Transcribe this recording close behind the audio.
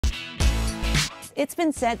It's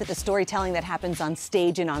been said that the storytelling that happens on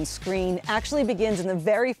stage and on screen actually begins in the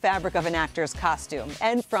very fabric of an actor's costume.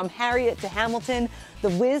 And from Harriet to Hamilton, The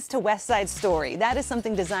Wiz to West Side Story, that is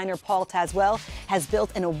something designer Paul Tazewell has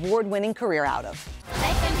built an award-winning career out of.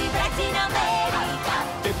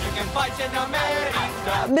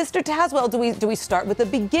 Mr. Tazewell, do we start with the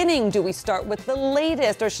beginning? Do we start with the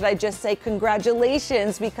latest? Or should I just say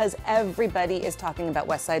congratulations, because everybody is talking about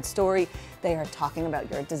West Side Story. They are talking about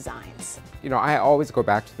your designs. You know, I always go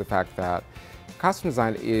back to the fact that costume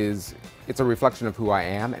design it's a reflection of who I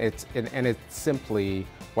am. It's simply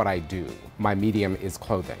what I do. My medium is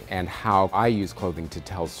clothing, and how I use clothing to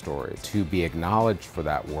tell stories. To be acknowledged for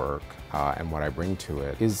that work and what I bring to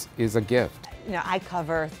it is a gift. You know, I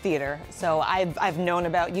cover theater, so I've known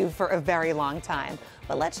about you for a very long time.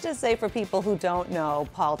 But let's just say, for people who don't know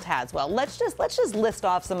Paul Tazewell, let's just list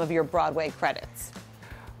off some of your Broadway credits.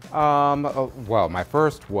 Well, my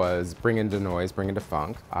first was Bring Into Noise, Bring Into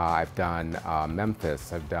Funk. I've done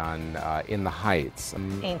Memphis, I've done In the Heights.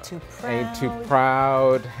 Ain't Too Proud. Ain't Too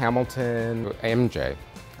Proud, Hamilton, MJ.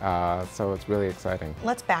 So it's really exciting.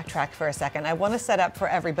 Let's backtrack for a second. I want to set up for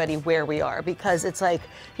everybody where we are, because it's like,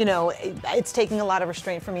 you know, it's taking a lot of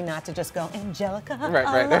restraint for me not to just go, Angelica.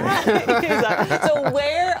 Right. So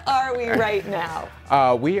where are we right now?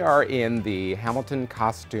 We are in the Hamilton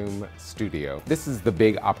Costume Studio. This is the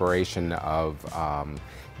big operation of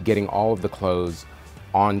getting all of the clothes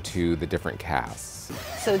onto the different casts.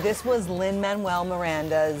 So this was Lin-Manuel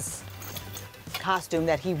Miranda's costume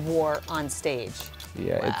that he wore on stage.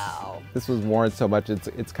 Yeah, wow. This was worn so much,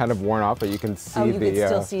 it's kind of worn off, but you can see you can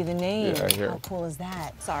still see the name. Yeah, here. How cool is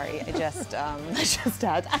that? Sorry, I just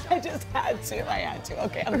had to.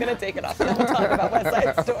 Okay, I'm gonna take it off. We'll talk about West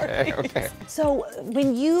Side Story. Okay. So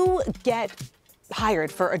when you get hired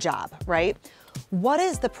for a job, right? What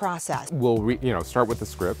is the process? We'll start with the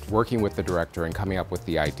script, working with the director and coming up with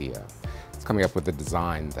the idea. Coming up with the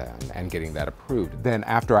design then and getting that approved. Then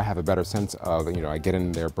after I have a better sense of, I get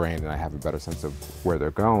in their brain and I have a better sense of where they're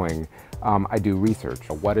going, I do research.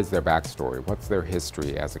 What is their backstory? What's their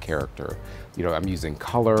history as a character? I'm using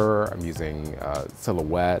color, I'm using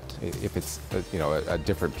silhouette. If it's a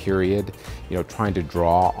different period, trying to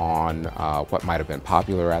draw on what might have been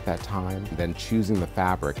popular at that time. Then choosing the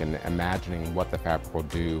fabric and imagining what the fabric will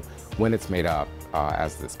do when it's made up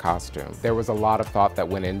as this costume. There was a lot of thought that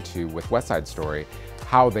went into, with West Side Story,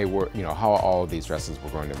 how they were, how all of these dresses were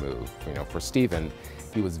going to move. For Stephen,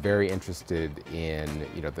 he was very interested in,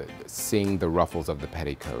 seeing the ruffles of the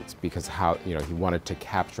petticoats, because he wanted to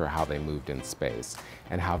capture how they moved in space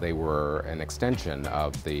and how they were an extension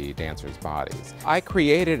of the dancers' bodies. I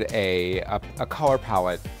created a color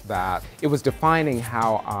palette that it was defining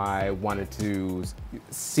how I wanted to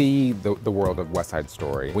see the world of West Side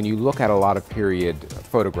Story. When you look at a lot of period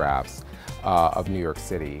photographs of New York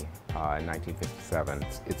City, in 1957.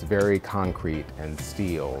 It's very concrete and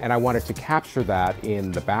steel. And I wanted to capture that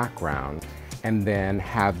in the background and then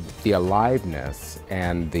have the aliveness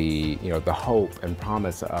and the hope and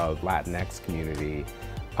promise of Latinx community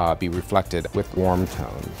be reflected with warm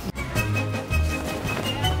tones.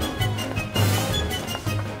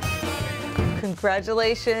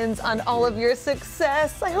 Congratulations on all of your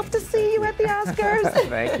success. I hope to see you at the Oscars.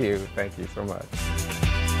 Thank you so much.